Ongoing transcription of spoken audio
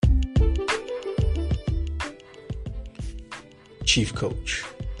Chief Coach,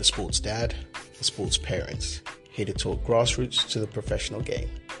 the sports dad, the sports parents, here to talk grassroots to the professional game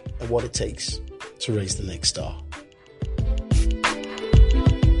and what it takes to raise the next star.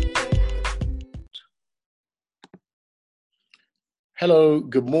 Hello,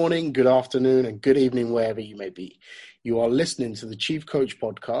 good morning, good afternoon, and good evening, wherever you may be. You are listening to the Chief Coach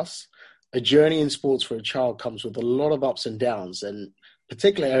podcast. A journey in sports for a child comes with a lot of ups and downs, and a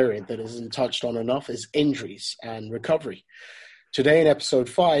particular area that isn't touched on enough is injuries and recovery. Today in episode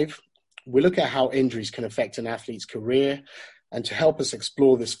 5, we look at how injuries can affect an athlete's career, and to help us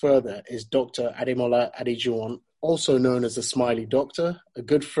explore this further is Dr. Ademola Adejuwon, also known as the Smiley Doctor, a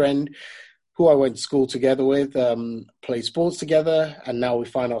good friend who I went to school together with, played sports together, and now we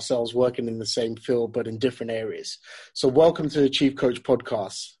find ourselves working in the same field but in different areas. So welcome to the Chief Coach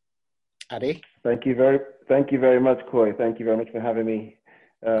podcast, Ade. Thank you very much, Coy. Thank you very much for having me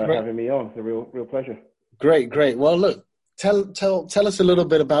on. It's a real pleasure. Great. Well, look. Tell us a little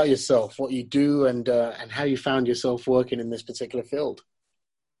bit about yourself, what you do, and how you found yourself working in this particular field.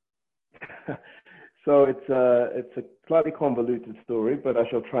 So it's a slightly convoluted story, but I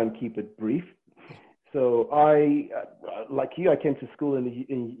shall try and keep it brief. So I, like you, I came to school in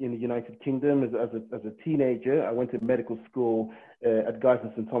the United Kingdom as a teenager. I went to medical school at Guy's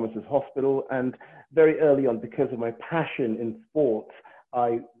and St Thomas's Hospital, and very early on, because of my passion in sports,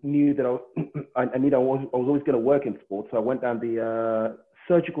 I knew that I was always going to work in sports. So I went down the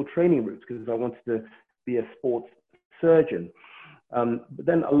surgical training route because I wanted to be a sports surgeon. But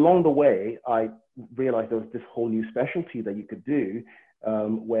then along the way, I realized there was this whole new specialty that you could do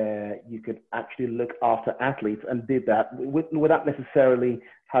where you could actually look after athletes, and did that without necessarily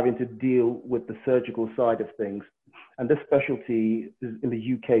having to deal with the surgical side of things. And this specialty in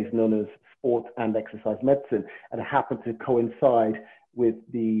the UK is known as sport and exercise medicine, and it happened to coincide with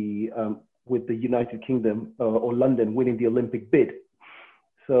the United Kingdom or London winning the Olympic bid.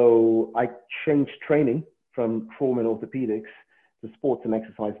 So I changed training from trauma and orthopedics to sports and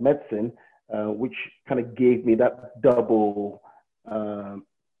exercise medicine, which kind of gave me that double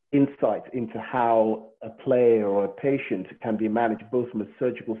insight into how a player or a patient can be managed both from a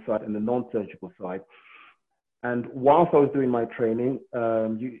surgical side and a non-surgical side. And whilst I was doing my training,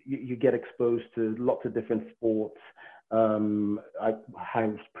 you get exposed to lots of different sports. I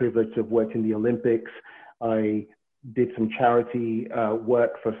was privileged to have worked in the Olympics. I did some charity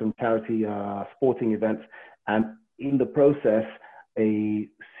work for some charity sporting events. And in the process, a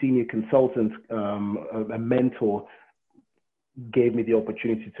senior consultant, a mentor, gave me the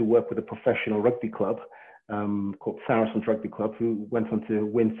opportunity to work with a professional rugby club called Saracens Rugby Club, who went on to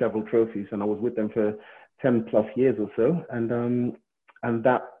win several trophies. And I was with them for 10 plus years or so. And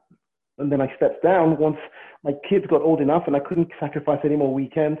then I stepped down once my kids got old enough and I couldn't sacrifice any more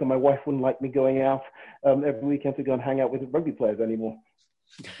weekends, and my wife wouldn't like me going out every weekend to go and hang out with rugby players anymore.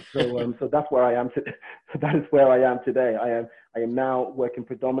 So that's where I am. So that is where I am today. I am now working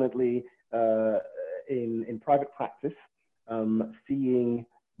predominantly in private practice, seeing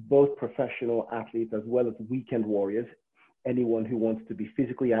both professional athletes as well as weekend warriors, anyone who wants to be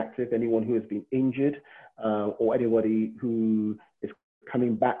physically active, anyone who has been injured, or anybody who is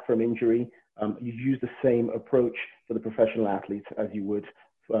coming back from injury. You use the same approach for the professional athletes as you would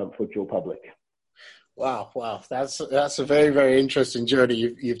for Joe Public. Wow. That's a very, very interesting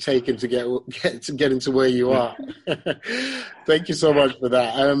journey you've taken to get into where you are. Thank you so much for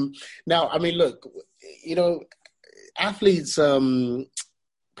that. Now, I mean, look, athletes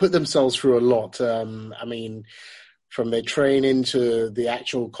put themselves through a lot. I mean, from their training to the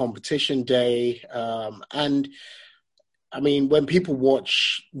actual competition day. And I mean, when people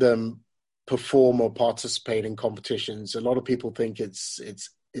watch them perform or participate in competitions, a lot of people think it's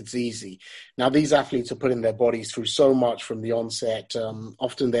easy. Now, these athletes are putting their bodies through so much from the onset.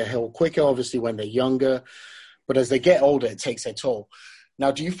 Often they're healed quicker, obviously, when they're younger. But as they get older, it takes their toll.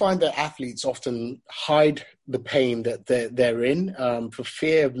 Now, do you find that athletes often hide the pain that they're in for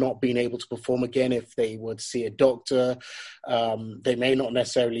fear of not being able to perform again if they were to see a doctor? They may not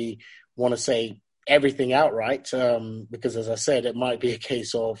necessarily want to say everything outright because, as I said, it might be a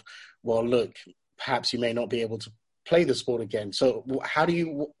case of, well, look, perhaps you may not be able to play the sport again. So how do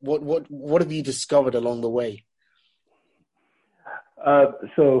you, what have you discovered along the way?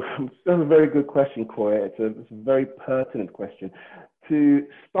 So that's a very good question, Coy. It's a very pertinent question. To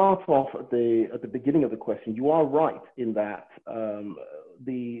start off at the beginning of the question, you are right in that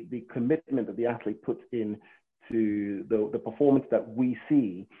the commitment that the athlete puts in to the performance that we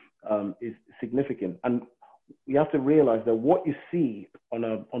see is significant. And you have to realize that what you see on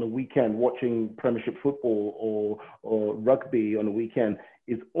a weekend, watching Premiership football or rugby on a weekend,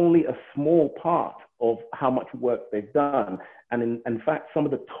 is only a small part of how much work they've done. And in fact, some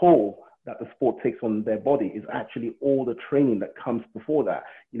of the toll that the sport takes on their body is actually all the training that comes before that.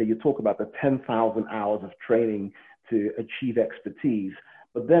 You talk about the 10,000 hours of training to achieve expertise,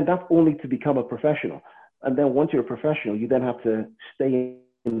 but then that's only to become a professional. And then once you're a professional, you then have to stay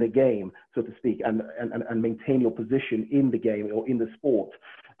in the game, so to speak, and maintain your position in the game or in the sport.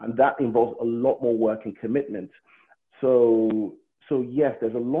 And that involves a lot more work and commitment. So yes,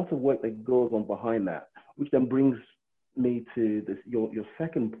 there's a lot of work that goes on behind that, which then brings me to this, your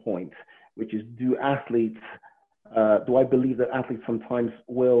second point, which is do I believe that athletes sometimes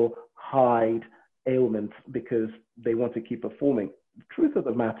will hide ailments because they want to keep performing? The truth of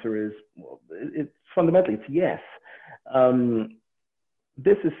the matter is, fundamentally, it's yes.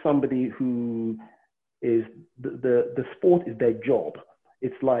 This is somebody who is, the sport is their job.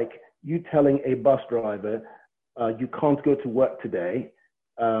 It's like you telling a bus driver, you can't go to work today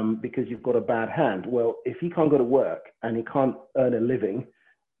because you've got a bad hand. Well, if he can't go to work and he can't earn a living,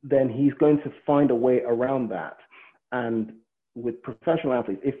 then he's going to find a way around that. And with professional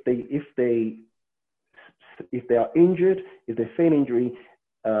athletes, if they are injured, if they feign injury,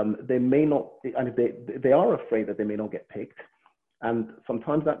 they may not, and if they are afraid that they may not get picked, and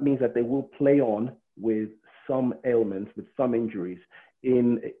sometimes that means that they will play on with some ailments, with some injuries.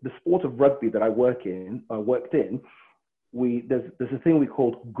 In the sport of rugby that I worked in, there's a thing we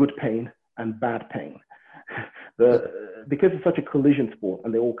call good pain and bad pain. Because it's such a collision sport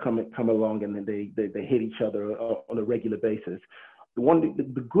and they all come along and then they hit each other on a regular basis.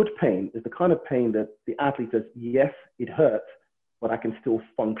 The good pain is the kind of pain that the athlete says, yes, it hurts, but I can still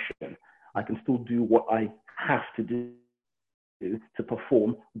function. I can still do what I have to do to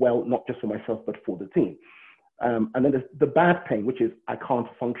perform well, not just for myself, but for the team. And then there's the bad pain, which is I can't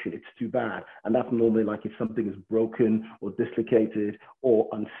function, it's too bad. And that's normally like if something is broken or dislocated or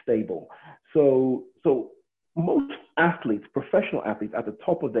unstable. So most athletes, professional athletes at the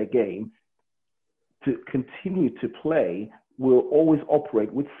top of their game, to continue to play, will always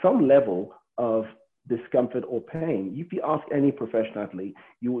operate with some level of discomfort or pain. If you ask any professional athlete,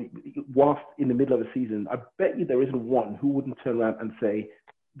 whilst in the middle of a season, I bet you there isn't one who wouldn't turn around and say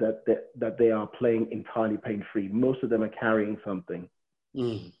that they are playing entirely pain-free. Most of them are carrying something.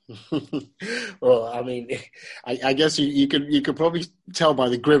 Mm. Well, I mean, I guess you could probably tell by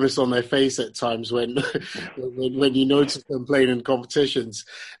the grimace on their face at times when when you notice them playing in competitions.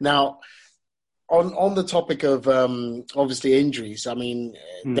 Now, on the topic of obviously injuries, I mean,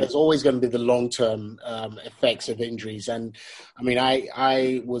 there's always going to be the long-term effects of injuries, and I mean,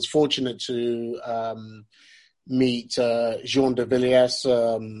 I was fortunate to meet Jean de Villiers,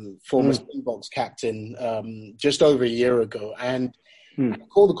 former Springboks captain, just over a year ago, and I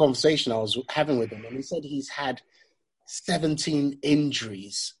recall the conversation I was having with him, and he said he's had 17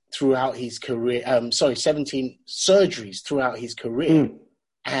 injuries throughout his career. 17 surgeries throughout his career,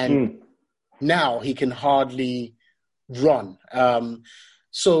 and now he can hardly run.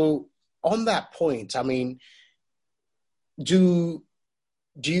 So on that point, I mean, do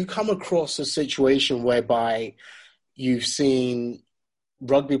you come across a situation whereby you've seen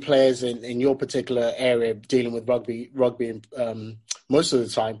rugby players in your particular area dealing with rugby most of the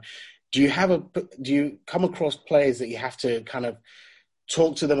time? Do you come across players that you have to kind of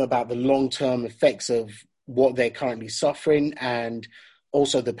talk to them about the long-term effects of what they're currently suffering, and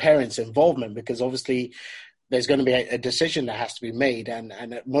also the parents' involvement? Because obviously there's going to be a decision that has to be made. And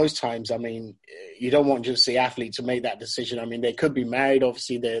at most times, I mean, you don't want just the athlete to make that decision. I mean, they could be married.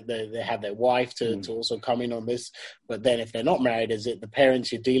 Obviously, they have their wife to also come in on this. But then if they're not married, is it the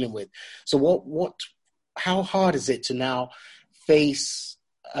parents you're dealing with? So how hard is it to now face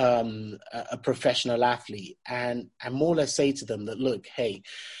a professional athlete and more or less say to them that, look, hey,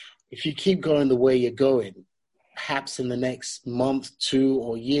 if you keep going the way you're going, perhaps in the next month, 2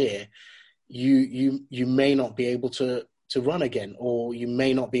 or year, you may not be able to run again, or you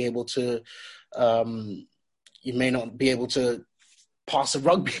may not be able to pass a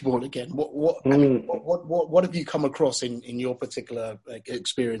rugby ball again. What have you come across in your particular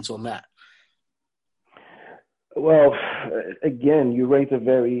experience on that? Well, again, you raise a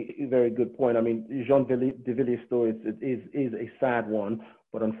very, very good point. I mean, Jean de Villiers' story is a sad one,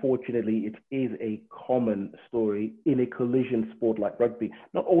 but unfortunately, it is a common story in a collision sport like rugby.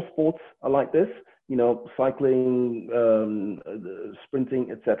 Not all sports are like this. You know, cycling,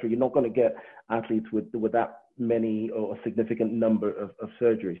 sprinting, etc. You're not going to get athletes with that many or a significant number of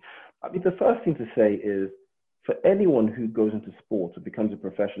surgeries. I mean, the first thing to say is, for anyone who goes into sports or becomes a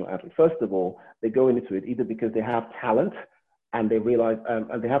professional athlete, first of all, they go into it either because they have talent and they realize,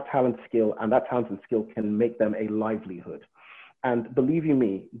 and they have talent, skill, and that talent and skill can make them a livelihood. And believe you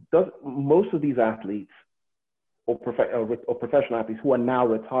me, most of these athletes or professional athletes who are now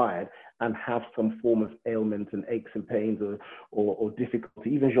retired and have some form of ailment and aches and pains or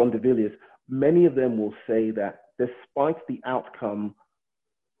difficulty, even Jean de Villiers, many of them will say that despite the outcome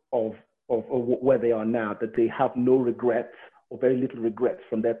of where they are now, that they have no regrets or very little regrets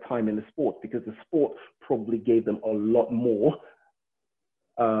from their time in the sport, because the sport probably gave them a lot more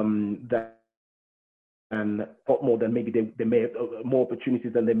than maybe they may have more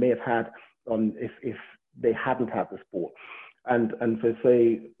opportunities than they may have had if they hadn't had the sport. And for,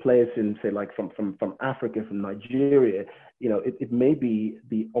 say, players in, say, like from Africa, from Nigeria, it may be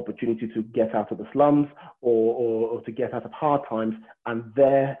the opportunity to get out of the slums or to get out of hard times, and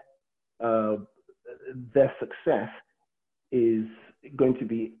their success is going to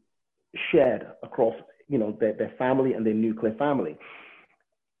be shared across, their family and their nuclear family.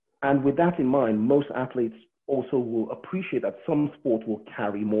 And with that in mind, most athletes also will appreciate that some sport will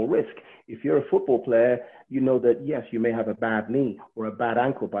carry more risk. If you're a football player, you know that, yes, you may have a bad knee or a bad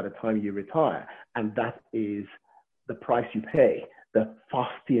ankle by the time you retire. And that is the price you pay, the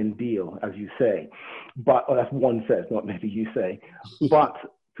Faustian deal, as you say. Or as one says, not maybe you say. But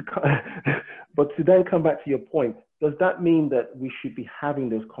to then come back to your point, does that mean that we should be having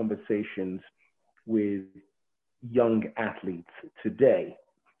those conversations with young athletes today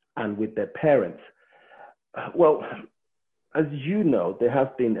and with their parents? Well, as you know, there has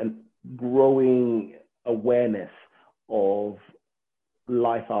been a growing awareness of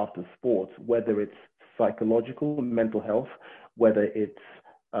life after sports, whether it's psychological, mental health, whether it's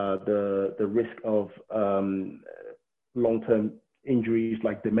the risk of long-term injuries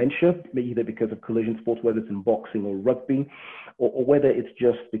like dementia, either because of collision sports, whether it's in boxing or rugby, or whether it's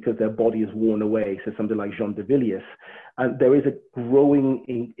just because their body is worn away, so something like Jean de Villiers. And there is a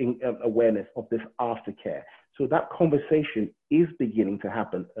growing awareness of this aftercare. So that conversation is beginning to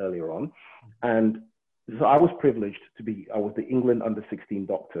happen earlier on. And so I was privileged I was the England under-16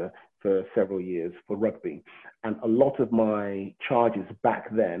 doctor for several years for rugby. And a lot of my charges back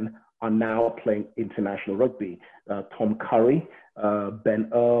then are now playing international rugby. Tom Curry, Ben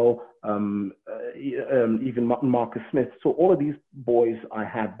Earl, even Marcus Smith. So all of these boys I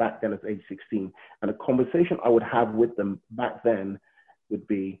had back then at age 16. And a conversation I would have with them back then would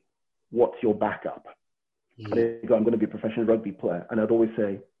be, what's your backup? Mm-hmm. They go, I'm going to be a professional rugby player. And I'd always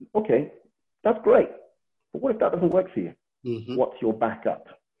say, okay, that's great. But what if that doesn't work for you? Mm-hmm. What's your backup?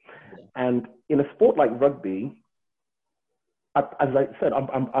 Yeah. And in a sport like rugby, as I said,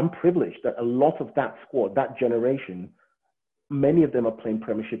 I'm privileged that a lot of that squad, that generation, many of them are playing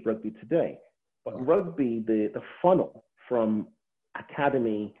Premiership rugby today. But rugby, the funnel from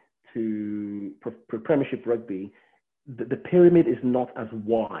academy to Premiership rugby, the pyramid is not as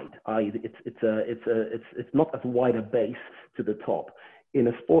wide. It's not as wide a base to the top. In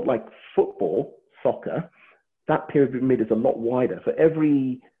a sport like football, soccer, that pyramid is a lot wider. For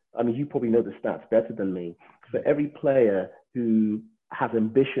every, you probably know the stats better than me. For every player who has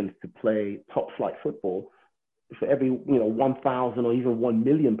ambitions to play top flight football, for every 1,000 or even 1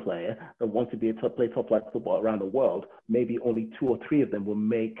 million player that wants to play top flight football around the world, maybe only 2 or 3 of them will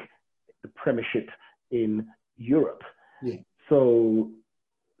make the Premiership in Europe. Yeah. So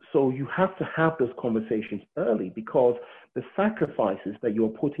you have to have those conversations early, because the sacrifices that you're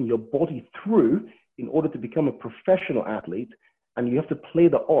putting your body through in order to become a professional athlete, and you have to play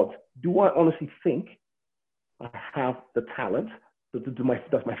the odds. Do I honestly think I have the talent?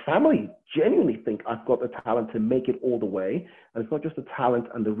 Does my family genuinely think I've got the talent to make it all the way? And it's not just the talent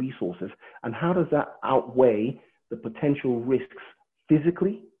and the resources. And how does that outweigh the potential risks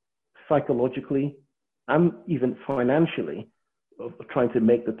physically, psychologically, and even financially of trying to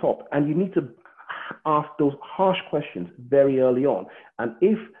make the top? And you need to ask those harsh questions very early on. And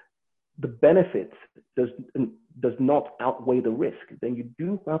if the benefits does not outweigh the risk, then you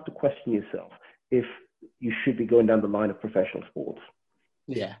do have to question yourself if you should be going down the line of professional sports.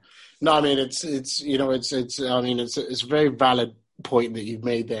 Yeah, no, I mean it's a very valid point that you've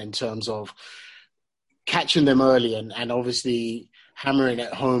made there in terms of catching them early and obviously hammering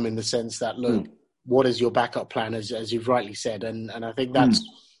it home in the sense that, look, what is your backup plan, as you've rightly said, and I think that's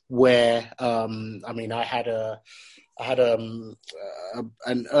where I had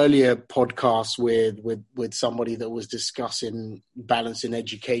an earlier podcast with somebody that was discussing balancing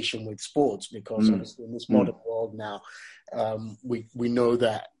education with sports, because obviously in this modern world now, we know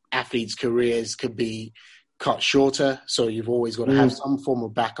that athletes' careers could be cut shorter, so you've always got to have some form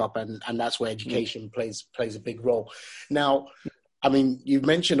of backup, and that's where education plays a big role. Now, I mean, you've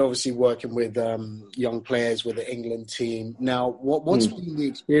mentioned obviously working with young players with the England team. Now, what's been the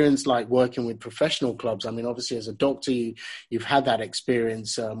experience like working with professional clubs? I mean, obviously as a doctor, you've had that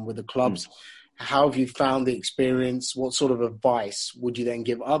experience with the clubs. How have you found the experience? What sort of advice would you then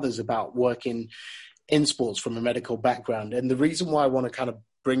give others about working in sports from a medical background? And the reason why I want to kind of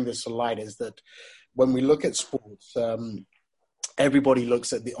bring this to light is that when we look at sports, everybody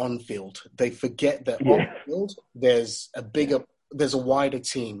looks at the on-field. They forget that on-field, there's a wider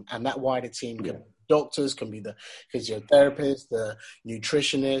team, and that wider team can be doctors, can be the physiotherapists, the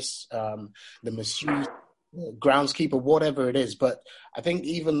nutritionists, the masseuse, the groundskeeper, whatever it is. But I think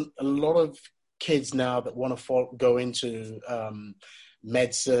even a lot of kids now that want to go into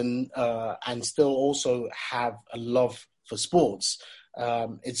medicine and still also have a love for sports,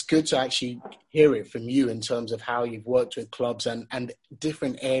 it's good to actually hear it from you in terms of how you've worked with clubs and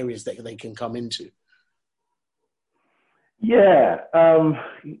different areas that they can come into. Yeah.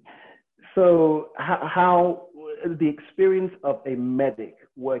 So how the experience of a medic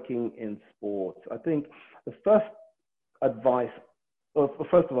working in sports, I think the first advice,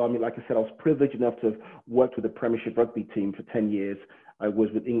 first of all, I mean, like I said, I was privileged enough to have worked with the Premiership rugby team for 10 years. I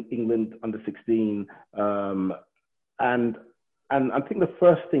was with England under 16. And I think the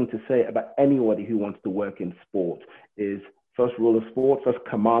first thing to say about anybody who wants to work in sport is first rule of sport, first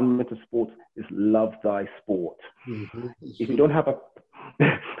commandment of sport is love thy sport. Mm-hmm. If you don't have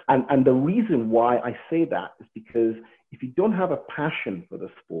and the reason why I say that is because if you don't have a passion for the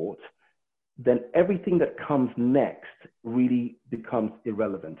sport, then everything that comes next really becomes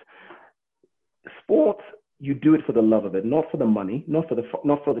irrelevant. Sport, you do it for the love of it, not for the money, not for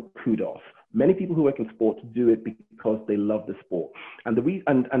the kudos. Many people who work in sports do it because they love the sport. And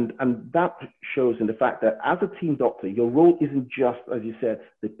that shows in the fact that as a team doctor, your role isn't just, as you said,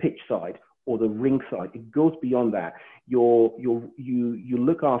 the pitch side or the ring side. It goes beyond that. You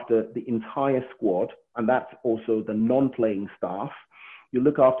look after the entire squad, and that's also the non-playing staff. You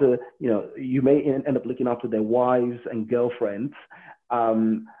look after, you may end up looking after their wives and girlfriends.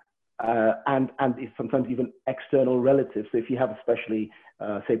 And it's sometimes even external relatives. So if you have especially,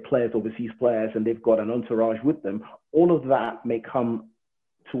 say, players, overseas players, and they've got an entourage with them, all of that may come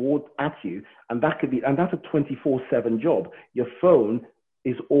at you, and that's a 24/7 job. Your phone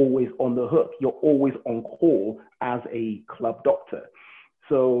is always on the hook. You're always on call as a club doctor.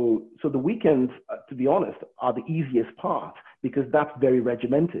 So the weekends, to be honest, are the easiest part because that's very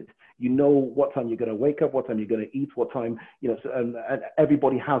regimented. You know what time you're going to wake up, what time you're going to eat, what time, and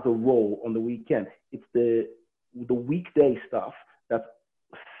everybody has a role on the weekend. It's the weekday stuff that's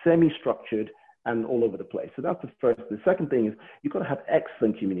semi-structured and all over the place. So that's the first. The second thing is you've got to have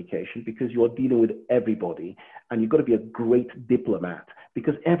excellent communication because you're dealing with everybody, and you've got to be a great diplomat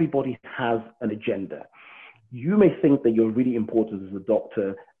because everybody has an agenda. You may think that you're really important as a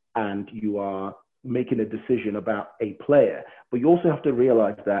doctor and you are making a decision about a player, but you also have to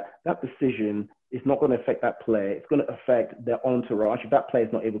realize that that decision is not going to affect that player. It's going to affect their entourage. If that player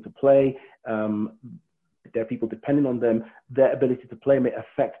is not able to play, there are people depending on them. Their ability to play may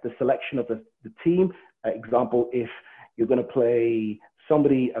affect the selection of the team. Example, if you're going to play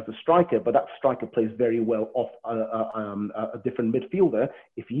somebody as a striker, but that striker plays very well off a different midfielder,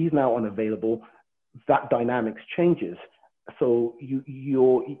 if he's now unavailable, that dynamics changes. So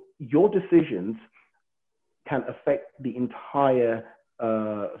your decisions can affect the entire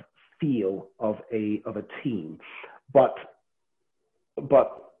feel of a team, but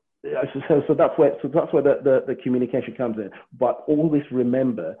so that's where the communication comes in. But always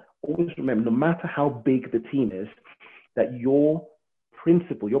remember, no matter how big the team is, that your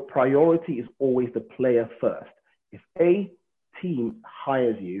priority is always the player first. If a team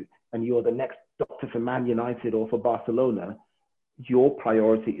hires you and you're the next doctor for Man United or for Barcelona, your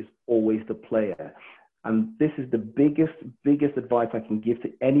priority is always the player. And this is the biggest advice I can give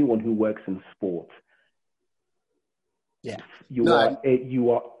to anyone who works in sport. Yeah. I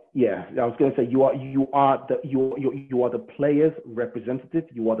was going to say you are the player's representative.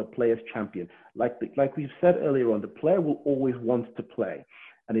 You are the player's champion. Like we've said earlier on, the player will always want to play,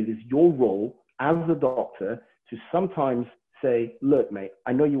 and it is your role as a doctor to sometimes say, "Look, mate,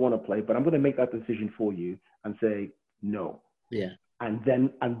 I know you want to play, but I'm going to make that decision for you," and say no. Yeah. And then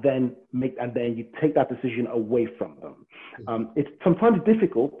you take that decision away from them. It's sometimes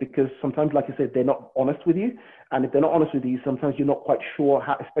difficult because sometimes, like I said, they're not honest with you. And if they're not honest with you, sometimes you're not quite sure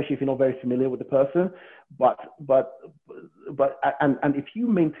how, especially if you're not very familiar with the person. But if you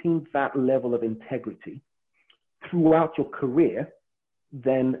maintain that level of integrity throughout your career,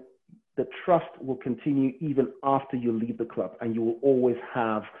 then the trust will continue even after you leave the club, and you will always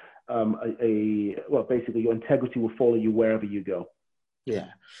have basically your integrity will follow you wherever you go. Yeah,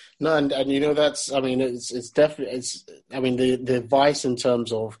 no, and that's, I mean, it's definitely, I mean, the advice in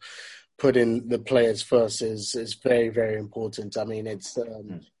terms of putting the players first is very, very important. I mean, I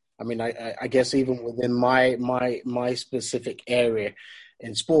mean, I guess even within my specific area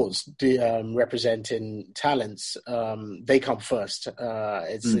in sports, representing talents, they come first.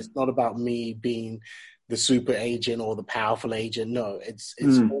 It's not about me being the super agent or the powerful agent. No, it's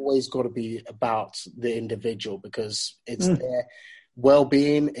always got to be about the individual, because it's their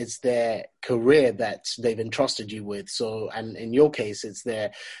well-being, it's their career that they've entrusted you with. So, and in your case, it's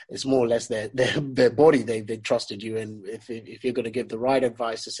more or less their body they've entrusted you. And if you're going to give the right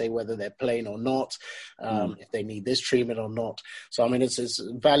advice to say whether they're playing or not, if they need this treatment or not. So, I mean, it's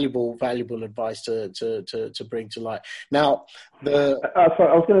valuable advice to bring to light. Now, sorry,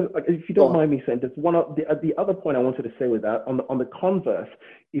 I was going to, if you don't mind me saying, there's one of the other point I wanted to say with that, on the converse,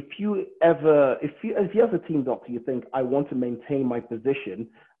 if you as a team doctor, you think, I want to maintain my position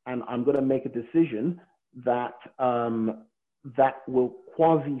and I'm going to make a decision that that will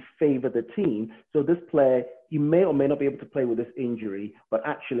quasi favor the team. So this player, you may or may not be able to play with this injury, but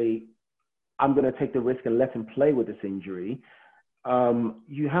actually I'm going to take the risk and let him play with this injury.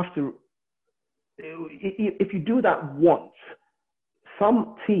 You have to, if you do that once,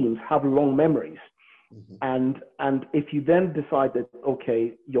 some teams have long memories. And if you then decide that,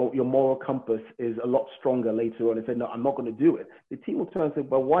 okay, your moral compass is a lot stronger later on and say, no, I'm not going to do it, the team will turn and say,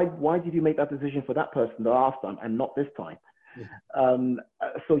 well, why did you make that decision for that person the last time and not this time?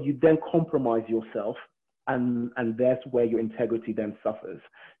 So you then compromise yourself, and that's where your integrity then suffers.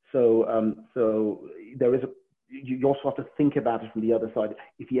 So there is you also have to think about it from the other side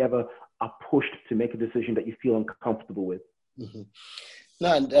if you ever are pushed to make a decision that you feel uncomfortable with.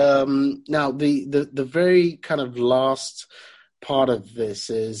 Now, the very kind of last part of this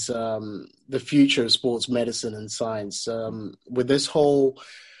is the future of sports medicine and science. With this whole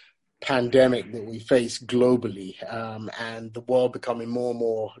pandemic that we face globally, and the world becoming more and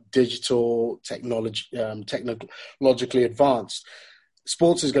more digital, technologically advanced,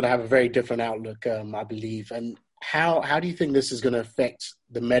 sports is going to have a very different outlook, I believe. And how do you think this is going to affect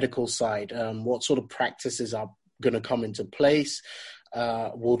the medical side? What sort of practices are going to come into place?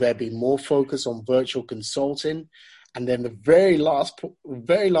 Will there be more focus on virtual consulting? And then the very last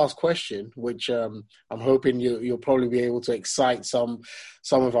question, which I'm hoping you'll probably be able to excite some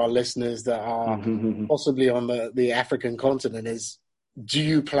of our listeners that are possibly on the African continent, is: do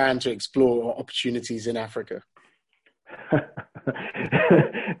you plan to explore opportunities in Africa?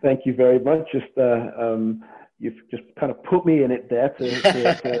 Thank you very much. You've just kind of put me in it there.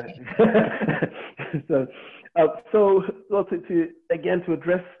 So to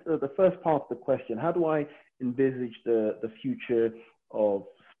address the first part of the question, how do I envisage the future of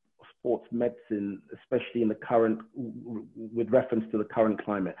sports medicine, especially in the current, with reference to the current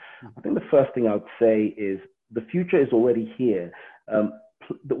climate? I think the first thing I would say is the future is already here.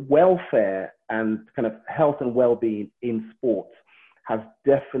 The welfare and kind of health and well-being in sports has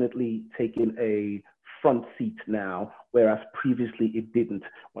definitely taken a front seat now, whereas previously it didn't.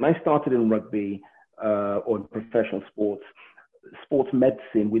 When I started in rugby, or in professional sports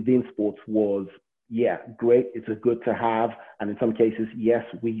medicine within sports was, great, it's a good to have. And in some cases, yes,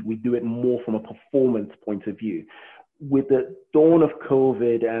 we do it more from a performance point of view. With the dawn of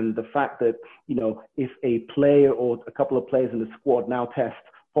COVID and the fact that, if a player or a couple of players in the squad now test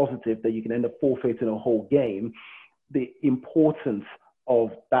positive, that you can end up forfeiting a whole game, the importance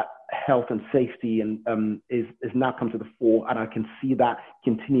of that health and safety is now come to the fore, and I can see that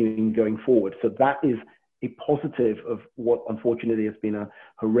continuing going forward. So that is a positive of what unfortunately has been a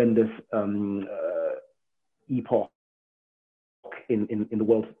horrendous epoch in the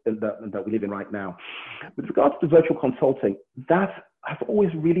world that we live in right now. With regards to virtual consulting, that has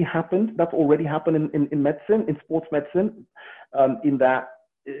always really happened. That's already happened in medicine, in sports medicine, in that,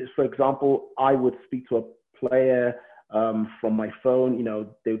 for example, I would speak to a player from my phone.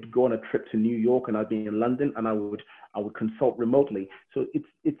 They would go on a trip to New York and I'd be in London, and I would consult remotely. So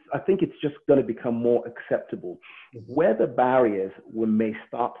I think it's just going to become more acceptable. Where the barriers may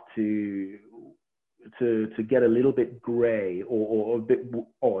start to get a little bit gray or a bit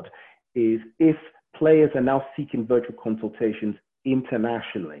odd is if players are now seeking virtual consultations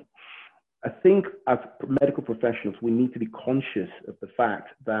internationally. I think as medical professionals, we need to be conscious of the fact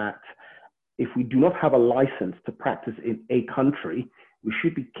that if we do not have a license to practice in a country, we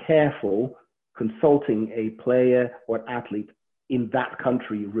should be careful consulting a player or an athlete in that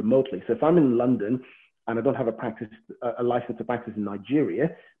country remotely. So if I'm in London and I don't have a license to practice in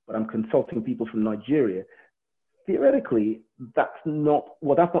Nigeria, but I'm consulting people from Nigeria, theoretically, that's not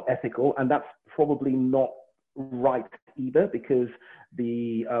ethical, and that's probably not right either, because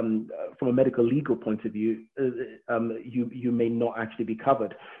the from a medical legal point of view, you may not actually be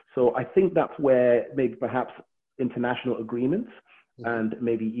covered. So I think that's where maybe perhaps international agreements and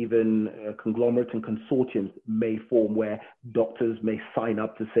maybe even conglomerates and consortiums may form, where doctors may sign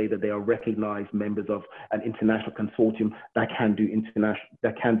up to say that they are recognized members of an international consortium that can do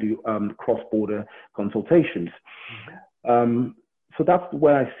cross-border consultations. So that's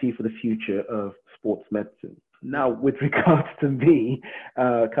where I see for the future of sports medicine. Now, with regards to me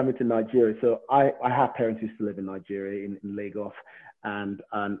coming to Nigeria, so I have parents who still live in Nigeria, in Lagos, and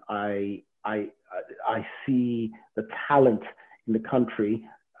I see the talent in the country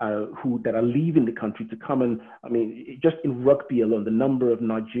that are leaving the country to come and, I mean, just in rugby alone, the number of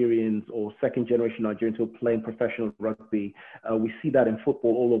Nigerians or second-generation Nigerians who are playing professional rugby, we see that in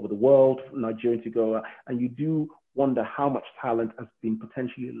football all over the world, Nigerians who go, and you do wonder how much talent has been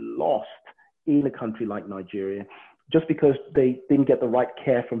potentially lost in a country like Nigeria, just because they didn't get the right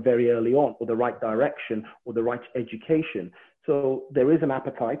care from very early on, or the right direction, or the right education. So there is an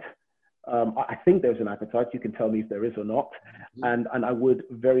appetite. I think there's an appetite. You can tell me if there is or not. And I would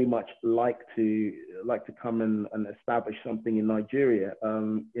very much like to come and establish something in Nigeria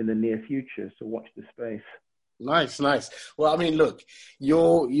in the near future. So watch the space. Nice. Well, I mean, look,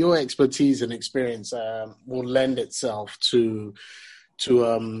 your expertise and experience will lend itself to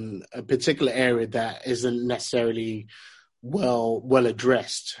a particular area that isn't necessarily well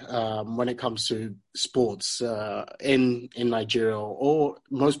addressed when it comes to sports in Nigeria or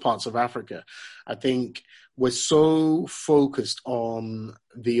most parts of Africa. I think we're so focused on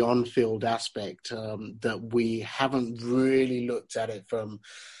the on-field aspect that we haven't really looked at it from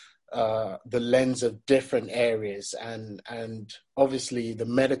the lens of different areas, and obviously the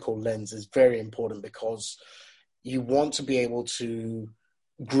medical lens is very important, because you want to be able to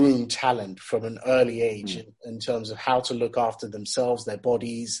groom talent from an early age in terms of how to look after themselves, their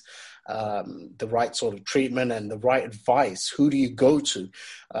bodies, the right sort of treatment and the right advice. Who do you go to?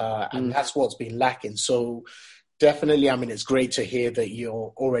 And that's what's been lacking. So definitely, I mean, it's great to hear that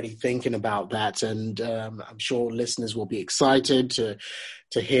you're already thinking about that. And I'm sure listeners will be excited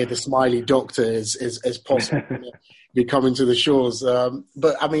to hear the Smiley Doctor as possible be coming to the shores.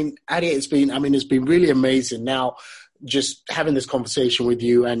 But I mean, Adi, it's been really amazing. Now, just having this conversation with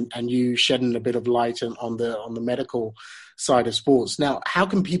you and you shedding a bit of light on the medical side of sports. Now, how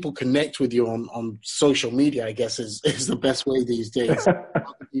can people connect with you on social media, I guess is the best way these days? How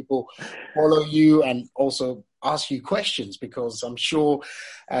can people follow you and also ask you questions? Because I'm sure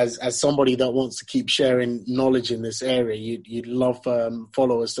as somebody that wants to keep sharing knowledge in this area, you'd love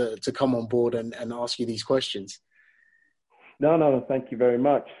followers to come on board and ask you these questions. No, thank you very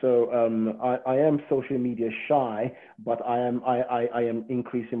much. So I am social media shy, but I am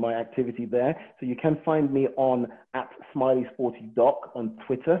increasing my activity there. So you can find me on @SmileySportyDoc on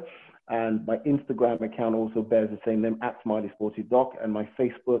Twitter, and my Instagram account also bears the same name, @SmileySportyDoc, and my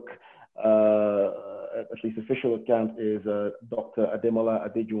Facebook, at least official account, is Dr. Ademola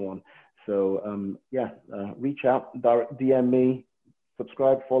Adejuwon. So reach out, direct DM me,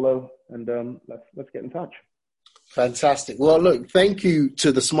 subscribe, follow, and let's get in touch. Fantastic. Well, look, thank you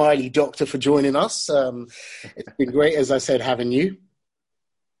to the Smiley Doctor for joining us. It's been great, as I said, having you.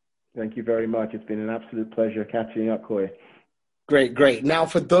 Thank you very much. It's been an absolute pleasure catching up, Koi. Great. Now,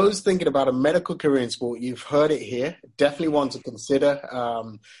 for those thinking about a medical career in sport, you've heard it here. Definitely one to consider.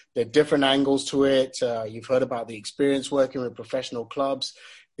 There are different angles to it. You've heard about the experience working with professional clubs,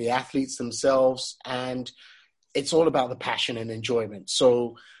 the athletes themselves, and it's all about the passion and enjoyment.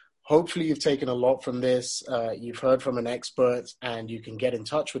 So hopefully you've taken a lot from this. You've heard from an expert, and you can get in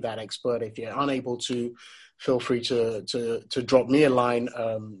touch with that expert. If you're unable to, feel free to drop me a line.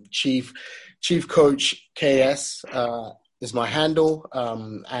 Chief Coach KS is my handle,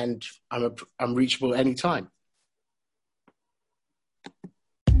 and I'm reachable anytime.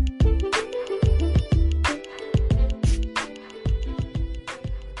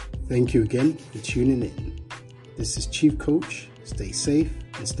 Thank you again for tuning in. This is Chief Coach. Stay safe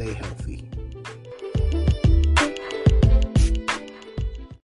and stay healthy.